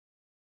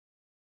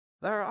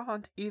There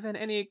aren't even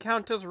any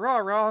Countess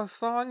Rara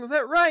songs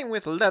that rhyme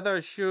with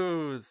leather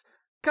shoes.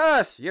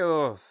 Curse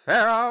you,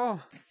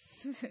 Pharaoh!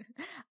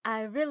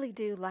 I really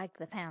do like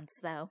the pants,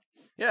 though.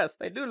 Yes,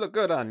 they do look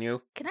good on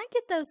you. Can I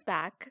get those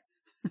back?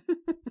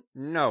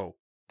 No.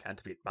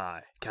 Can't beat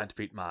my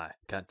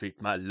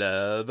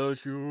leather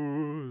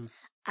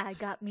shoes. I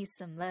got me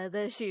some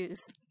leather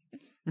shoes.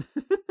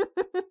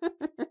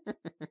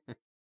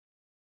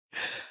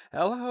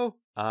 Hello,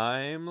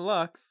 I'm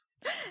Lux.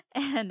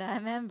 And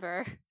I'm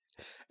Ember.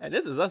 And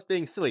this is us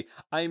being silly.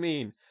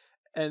 And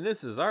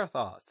this is our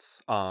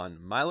thoughts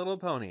on My Little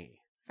Pony.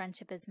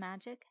 Friendship is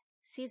Magic,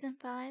 Season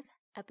 5,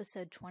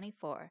 Episode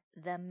 24,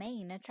 The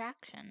Main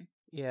Attraction.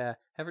 Yeah,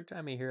 every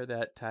time I hear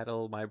that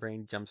title, my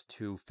brain jumps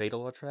to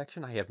Fatal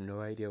Attraction. I have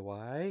no idea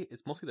why.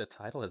 It's mostly the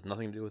title, has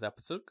nothing to do with the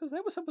episode, because the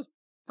episode was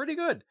pretty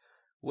good.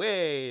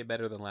 Way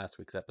better than last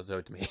week's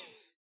episode to me.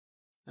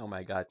 Oh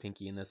my god,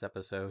 Pinky in this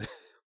episode.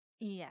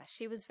 Yeah,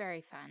 she was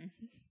very fun.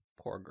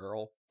 Poor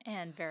girl.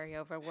 And very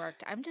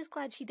overworked. I'm just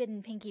glad she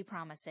didn't pinky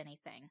promise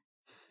anything.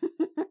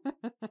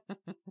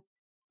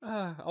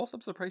 Also,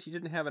 I'm surprised she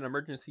didn't have an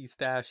emergency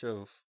stash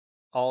of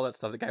all that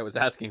stuff the guy was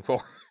asking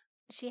for.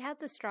 She had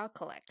the straw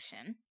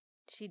collection.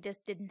 She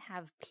just didn't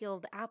have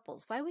peeled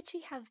apples. Why would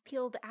she have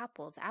peeled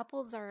apples?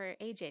 Apples are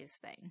AJ's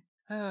thing.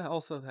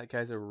 Also, that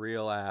guy's a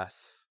real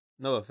ass.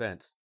 No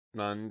offense.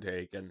 None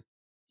taken.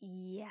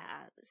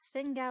 Yeah,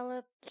 Sven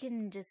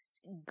can just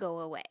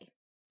go away.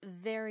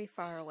 Very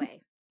far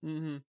away.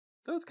 Mm-hmm.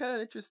 That was kind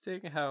of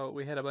interesting how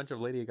we had a bunch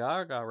of Lady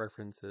Gaga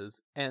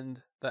references,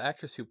 and the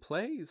actress who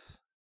plays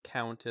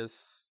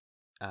Countess,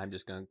 I'm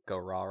just gonna go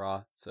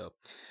Rara, so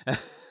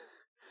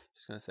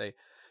just gonna say,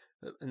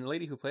 and the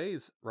lady who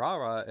plays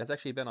Rara has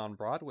actually been on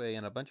Broadway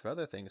and a bunch of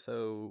other things,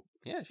 so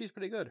yeah, she's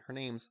pretty good. Her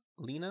name's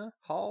Lena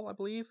Hall, I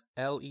believe.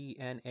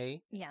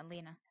 Lena. Yeah,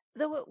 Lena.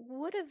 Though it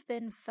would have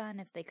been fun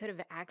if they could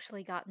have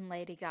actually gotten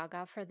Lady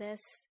Gaga for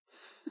this.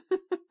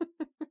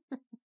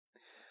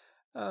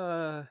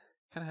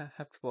 Kind of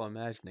have trouble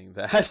imagining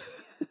that.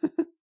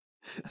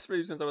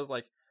 Especially since I was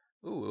like,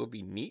 ooh, it would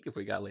be neat if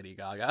we got Lady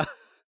Gaga.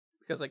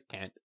 Because I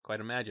can't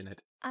quite imagine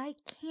it. I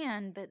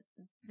can, but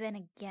then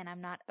again, I'm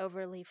not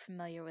overly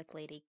familiar with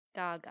Lady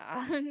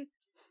Gaga.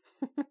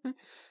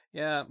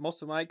 Yeah,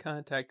 most of my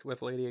contact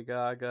with Lady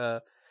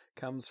Gaga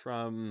comes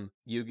from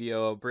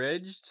Yu-Gi-Oh!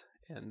 Abridged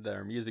and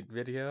their music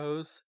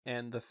videos,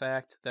 and the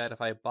fact that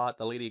if I bought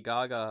the Lady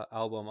Gaga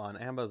album on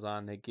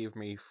Amazon, they gave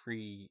me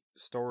free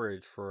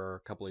storage for a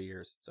couple of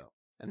years.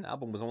 And the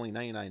album was only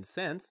 99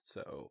 cents,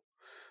 so...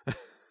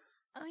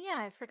 Oh yeah,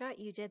 I forgot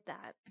you did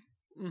that.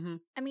 Mm-hmm.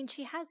 I mean,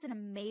 she has an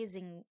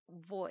amazing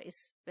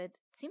voice, but it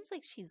seems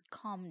like she's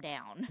calmed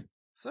down.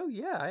 So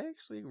yeah, I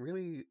actually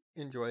really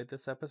enjoyed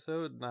this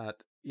episode.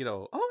 Not,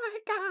 oh my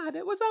god,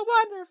 it was a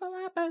wonderful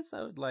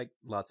episode, like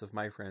lots of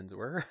my friends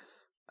were.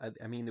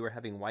 I mean, they were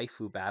having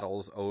waifu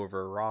battles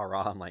over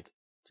Rara. I'm like,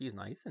 she's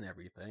nice and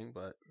everything,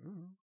 but...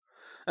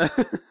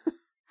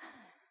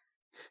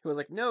 It was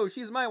like, no,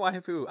 she's my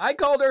waifu. I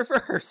called her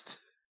first.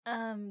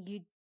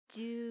 You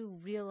do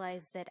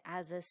realize that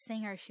as a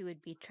singer, she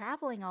would be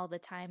traveling all the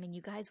time and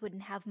you guys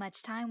wouldn't have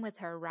much time with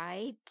her,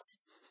 right?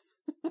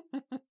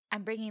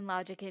 I'm bringing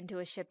logic into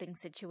a shipping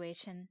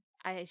situation.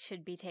 I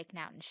should be taken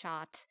out and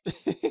shot.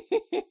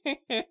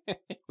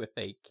 With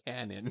a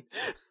cannon.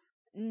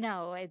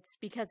 No, it's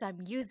because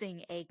I'm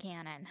using a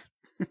cannon.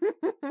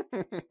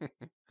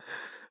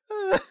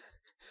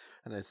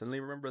 And I suddenly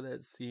remember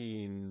that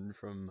scene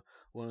from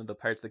one of the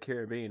Pirates of the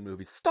Caribbean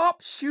movies.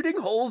 Stop shooting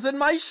holes in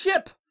my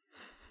ship!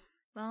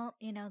 Well,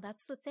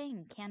 that's the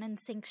thing. Cannon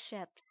sinks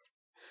ships.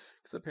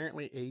 Because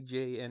apparently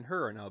AJ and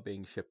her are now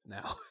being shipped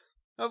now.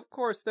 Of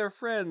course, they're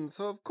friends,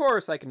 so of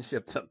course I can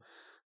ship them.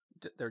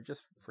 They're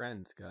just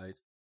friends,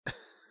 guys.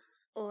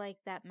 Like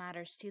that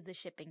matters to the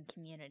shipping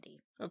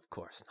community. Of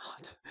course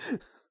not.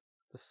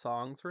 The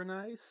songs were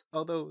nice,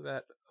 although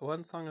that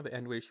one song at the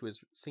end where she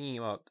was singing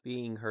about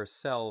being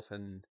herself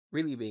and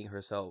really being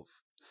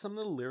herself, some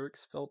of the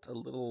lyrics felt a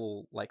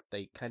little like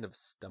they kind of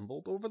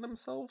stumbled over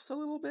themselves a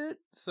little bit.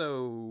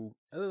 So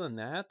other than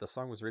that, the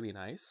song was really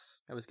nice.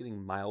 I was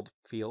getting mild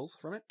feels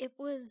from it. It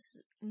was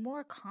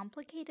more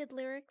complicated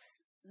lyrics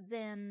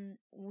than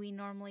we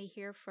normally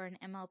hear for an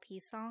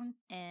MLP song,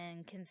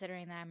 and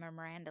considering that I'm a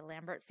Miranda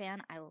Lambert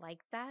fan, I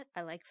like that.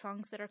 I like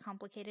songs that are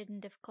complicated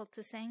and difficult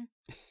to sing.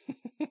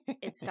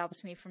 It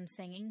stops me from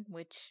singing,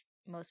 which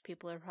most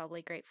people are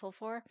probably grateful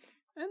for.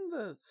 And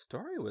the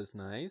story was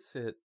nice.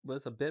 It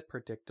was a bit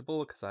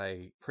predictable because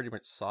I pretty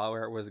much saw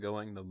where it was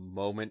going the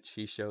moment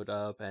she showed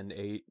up, and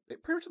pretty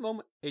much the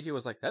moment AJ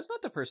was like, that's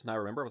not the person I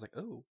remember. I was like,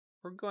 oh,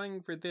 we're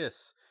going for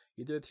this.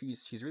 Either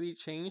she's really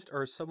changed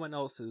or someone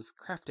else is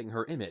crafting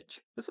her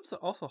image. This episode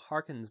also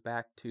harkens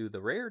back to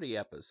the Rarity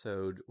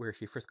episode where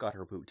she first got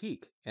her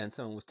boutique and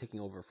someone was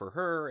taking over for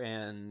her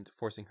and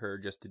forcing her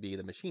just to be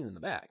the machine in the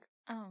back.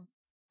 Oh,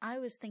 I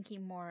was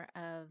thinking more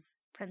of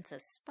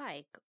Princess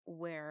Spike,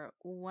 where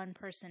one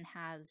person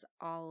has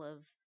all of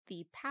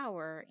the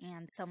power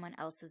and someone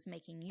else is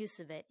making use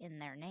of it in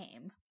their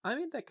name. I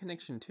made that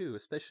connection too,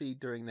 especially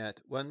during that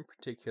one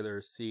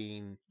particular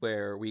scene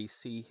where we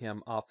see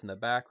him off in the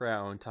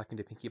background talking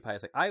to Pinkie Pie.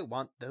 It's like, I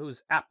want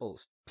those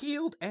apples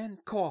peeled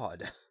and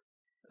cored.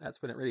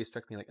 That's when it really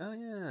struck me like, oh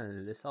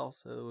yeah, this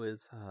also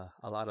is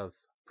a lot of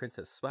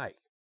Princess Spike.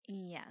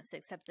 Yes,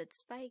 except that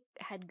Spike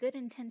had good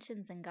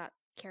intentions and got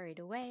carried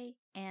away,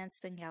 and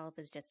Spingallop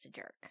is just a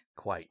jerk.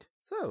 Quite.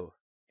 So,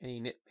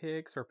 any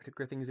nitpicks or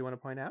particular things you want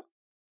to point out?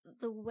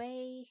 The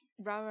way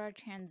Rara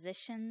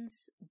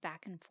transitions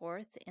back and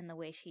forth in the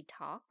way she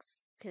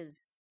talks,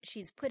 because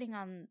she's putting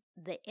on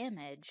the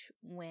image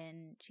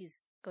when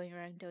she's going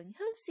around doing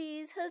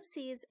hoopsies,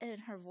 hoopsies,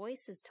 and her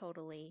voice is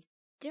totally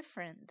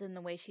different than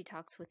the way she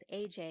talks with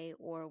AJ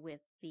or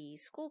with the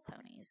school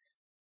ponies.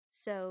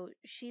 So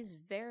she's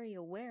very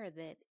aware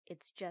that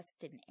it's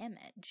just an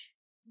image,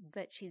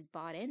 but she's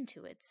bought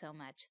into it so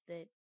much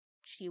that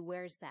she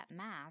wears that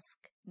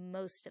mask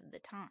most of the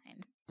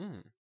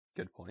time.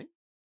 Good point.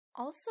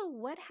 Also,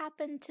 what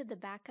happened to the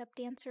backup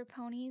dancer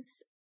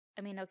ponies?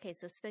 I mean, okay,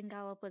 so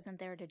Spingallop wasn't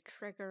there to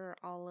trigger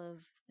all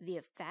of the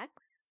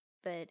effects,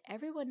 but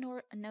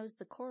everyone knows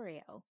the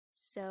choreo.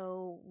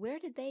 So where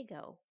did they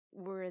go?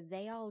 Were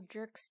they all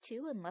jerks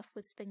too and left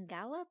with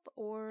Spingallop?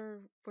 Or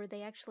were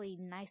they actually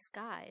nice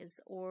guys?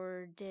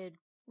 Or did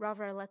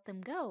Rara let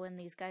them go and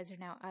these guys are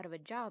now out of a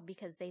job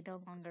because they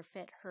no longer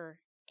fit her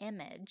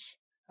image?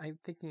 I'm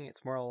thinking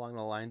it's more along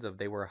the lines of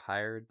they were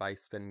hired by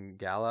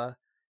Spengala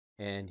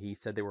and he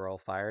said they were all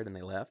fired and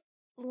they left.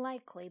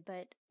 Likely,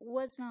 but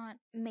was not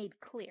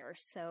made clear,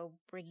 so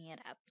bringing it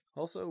up.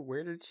 Also,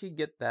 where did she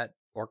get that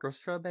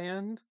orchestra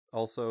band?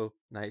 Also,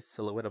 nice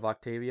silhouette of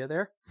Octavia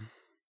there.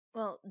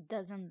 Well,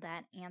 doesn't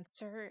that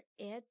answer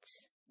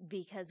it?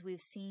 Because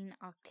we've seen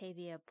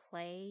Octavia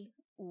play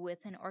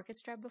with an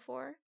orchestra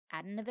before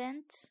at an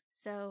event.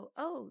 So,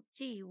 oh,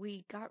 gee,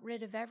 we got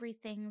rid of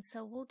everything,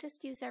 so we'll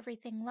just use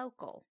everything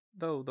local.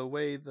 Though the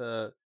way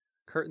the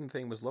curtain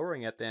thing was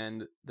lowering at the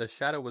end, the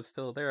shadow was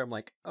still there. I'm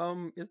like,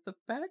 is the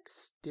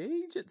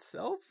backstage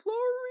itself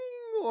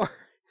lowering? Or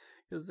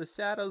because the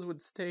shadows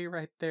would stay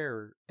right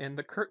there and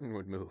the curtain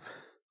would move.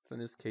 But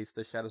in this case,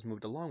 the shadows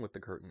moved along with the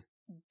curtain.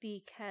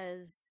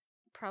 Because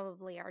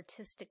probably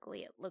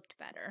artistically it looked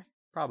better.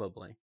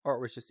 Probably. Or it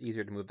was just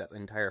easier to move that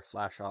entire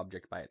flash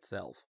object by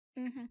itself.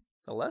 Mm-hmm.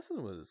 The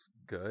lesson was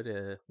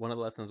good. One of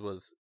the lessons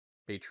was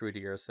be true to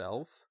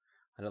yourself.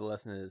 Another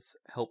lesson is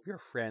help your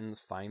friends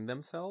find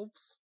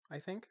themselves, I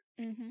think.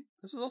 Mm-hmm.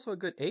 This was also a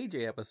good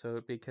AJ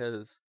episode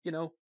because,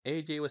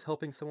 AJ was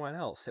helping someone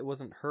else. It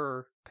wasn't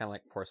her, kind of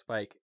like poor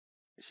Spike.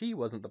 She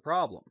wasn't the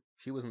problem.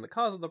 She wasn't the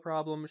cause of the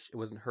problem. It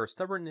wasn't her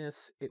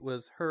stubbornness. It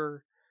was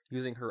her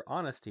using her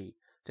honesty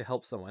to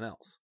help someone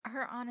else.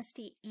 Her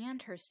honesty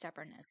and her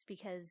stubbornness,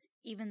 because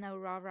even though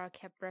Rara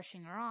kept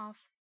brushing her off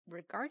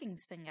regarding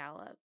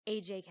Spingallop,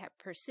 AJ kept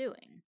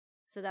pursuing.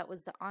 So that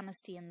was the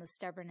honesty and the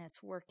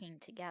stubbornness working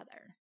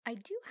together. I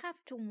do have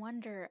to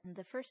wonder,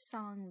 the first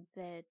song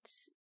that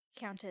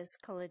Countess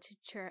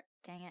Coloratura,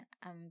 dang it,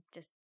 I'm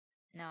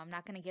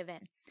not going to give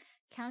in.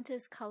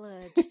 Countess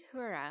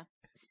Coloratura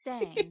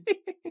sang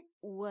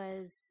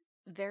was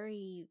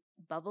very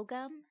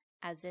bubblegum,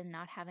 as in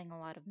not having a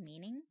lot of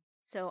meaning.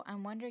 So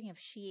I'm wondering if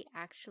she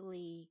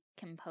actually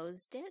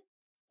composed it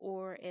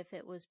or if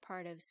it was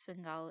part of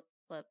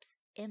Spingallop's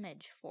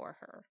image for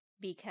her.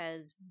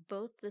 Because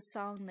both the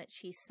song that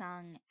she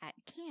sung at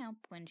camp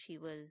when she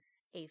was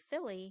a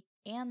filly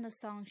and the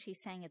song she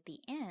sang at the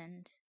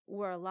end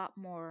were a lot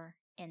more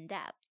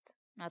in-depth.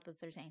 Not that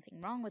there's anything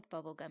wrong with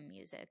bubblegum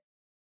music,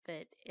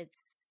 but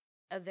it's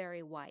a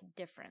very wide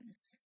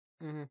difference.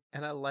 Mm-hmm.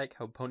 And I like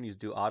how ponies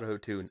do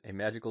auto-tune, a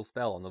magical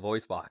spell on the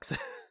voice box.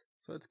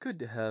 So it's good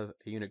to have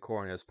a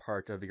unicorn as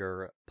part of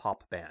your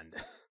pop band.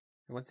 And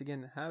once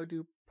again, how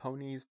do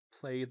ponies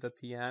play the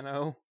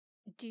piano?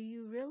 Do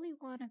you really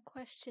want to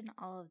question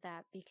all of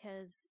that?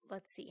 Because,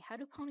 let's see, how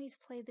do ponies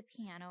play the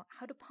piano?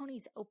 How do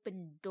ponies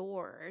open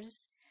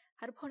doors?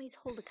 How do ponies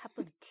hold a cup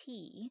of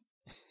tea?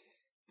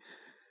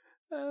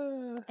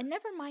 And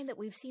never mind that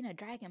we've seen a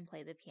dragon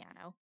play the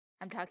piano.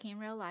 I'm talking in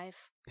real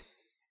life.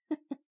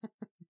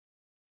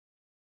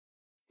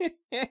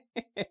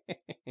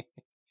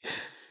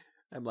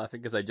 I'm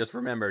laughing because I just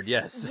remembered,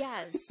 yes.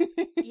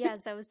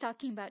 Yes, I was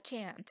talking about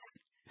Chance.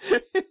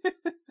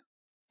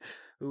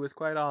 Who was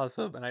quite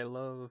awesome, and I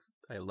love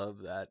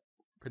that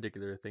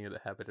particular thing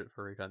that happened at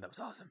FurryCon. That was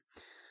awesome.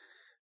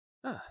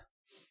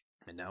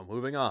 And now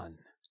moving on.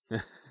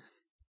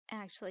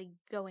 Actually,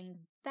 going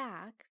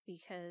back,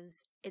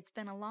 because it's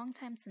been a long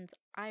time since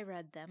I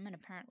read them, and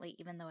apparently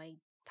even though I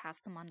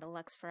passed them on to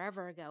Lux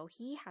forever ago,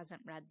 he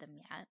hasn't read them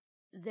yet.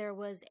 There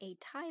was a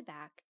tie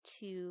back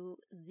to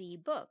the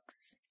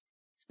books,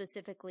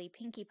 specifically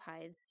Pinkie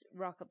Pie's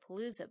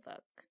Rockapalooza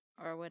book,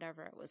 or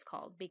whatever it was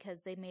called,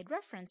 because they made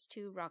reference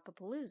to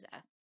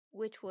Rockapalooza,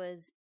 which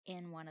was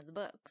in one of the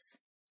books.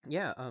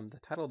 Yeah, the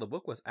title of the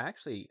book was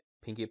actually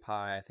Pinkie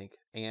Pie, I think,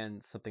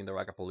 and something the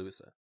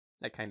Rockapalooza.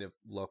 That kind of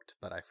looked,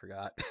 but I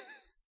forgot.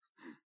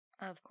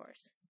 Of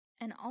course.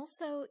 And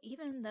also,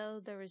 even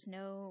though there was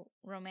no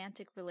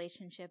romantic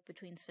relationship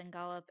between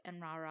Svengalip and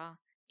Rara,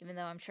 even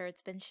though I'm sure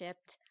it's been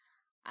shipped,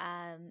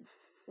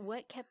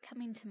 what kept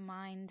coming to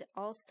mind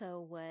also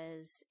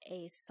was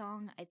a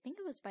song, I think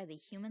it was by the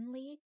Human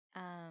League,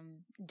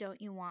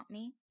 Don't You Want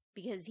Me?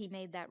 Because he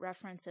made that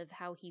reference of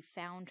how he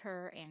found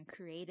her and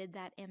created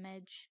that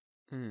image,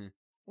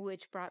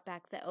 which brought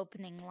back the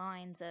opening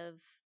lines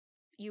of,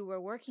 you were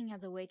working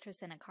as a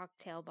waitress in a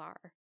cocktail bar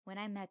when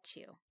I met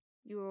you.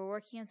 You were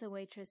working as a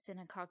waitress in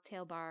a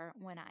cocktail bar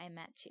when I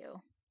met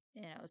you.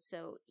 You know,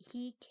 so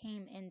he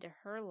came into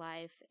her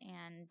life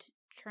and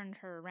turned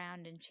her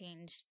around and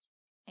changed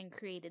and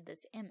created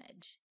this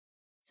image.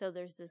 So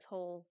there's this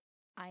whole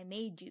I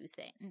made you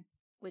thing,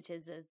 which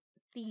is a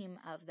theme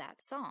of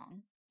that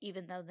song,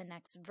 even though the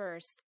next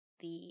verse,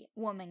 the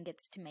woman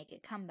gets to make a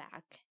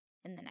comeback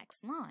in the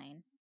next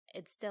line,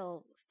 it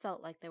still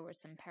felt like there were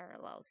some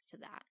parallels to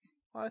that.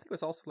 Well, I think it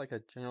was also like a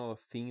general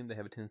theme they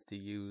have a tendency to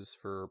use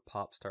for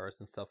pop stars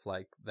and stuff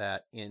like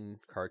that in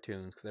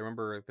cartoons. Because I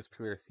remember this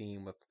particular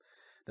theme with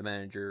the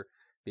manager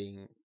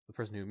being the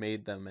person who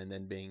made them and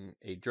then being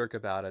a jerk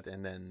about it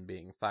and then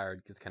being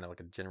fired is kind of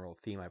like a general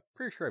theme. I'm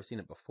pretty sure I've seen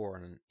it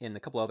before in a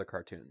couple other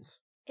cartoons.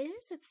 It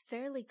is a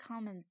fairly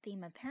common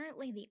theme.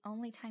 Apparently, the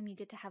only time you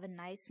get to have a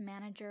nice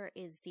manager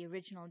is the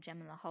original Gem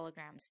and the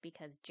Holograms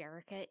because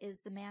Jerrica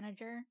is the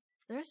manager.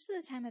 The rest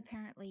of the time,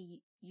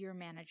 apparently, your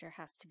manager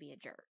has to be a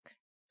jerk.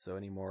 So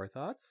any more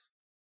thoughts?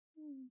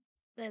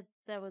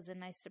 That was a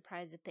nice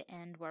surprise at the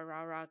end where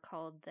Rara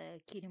called the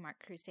Cutie Mark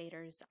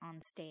Crusaders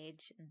on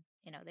stage. And,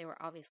 you know, they were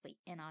obviously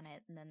in on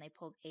it. And then they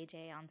pulled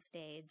AJ on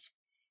stage.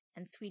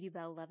 And Sweetie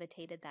Belle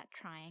levitated that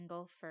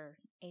triangle for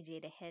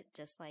AJ to hit,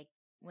 just like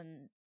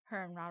when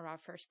her and Rara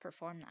first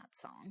performed that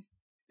song.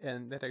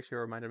 And that actually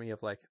reminded me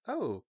of like,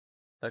 oh,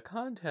 a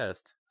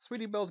contest.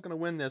 Sweetie Belle's going to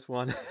win this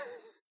one.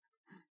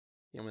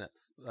 When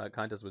that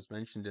contest was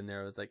mentioned in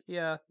there, I was like,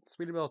 yeah,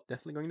 Sweetie Belle's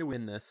definitely going to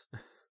win this.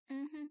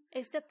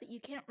 Except that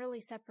you can't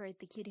really separate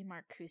the Cutie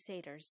Mark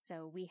Crusaders,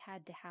 so we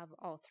had to have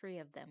all three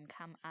of them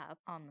come up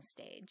on the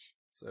stage.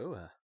 So,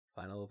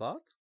 final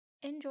thoughts?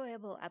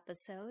 Enjoyable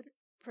episode.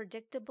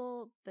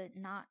 Predictable, but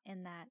not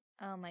in that,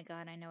 oh my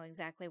god, I know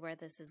exactly where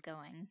this is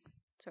going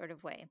sort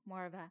of way.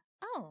 More of a,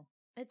 oh,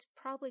 it's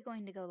probably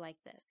going to go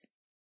like this.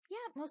 Yeah,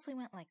 it mostly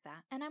went like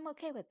that, and I'm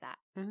okay with that.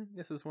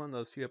 This is one of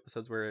those few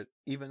episodes where,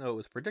 even though it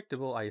was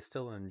predictable, I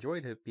still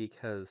enjoyed it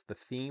because the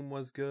theme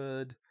was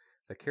good,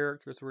 the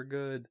characters were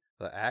good,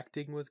 the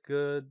acting was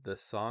good, the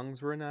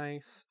songs were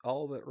nice,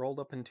 all of it rolled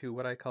up into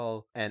what I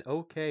call an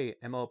okay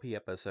MLP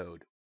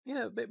episode.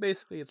 Yeah,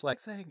 basically it's like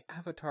saying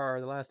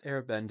Avatar: The Last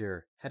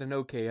Airbender had an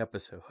okay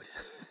episode.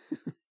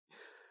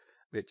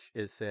 Which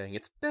is saying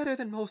it's better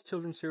than most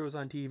children's shows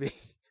on TV.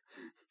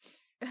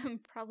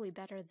 Probably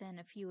better than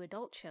a few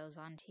adult shows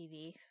on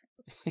TV.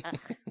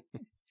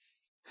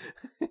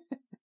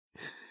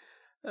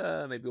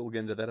 Maybe we'll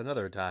get into that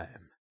another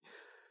time.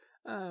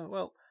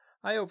 Well,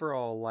 I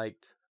overall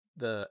liked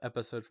the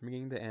episode from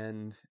beginning to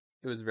end.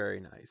 It was very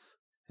nice.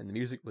 And the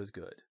music was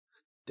good.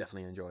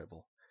 Definitely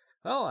enjoyable.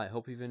 Well, I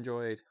hope you've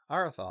enjoyed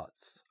our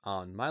thoughts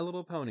on My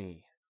Little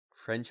Pony,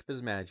 Friendship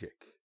is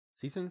Magic,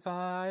 Season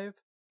 5,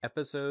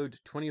 Episode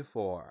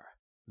 24,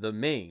 The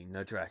Main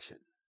Attraction.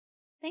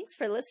 Thanks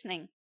for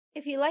listening.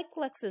 If you like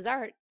Lux's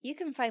art, you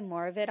can find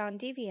more of it on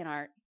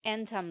DeviantArt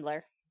and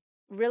Tumblr.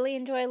 Really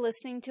enjoy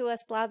listening to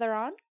us blather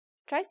on?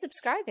 Try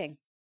subscribing.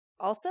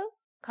 Also,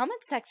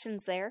 comment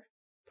section's there.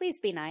 Please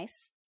be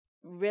nice.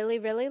 Really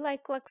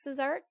like Lux's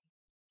art?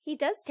 He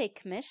does take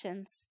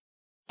commissions.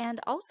 And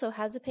also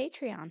has a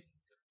Patreon.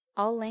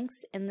 All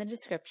links in the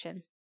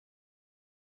description.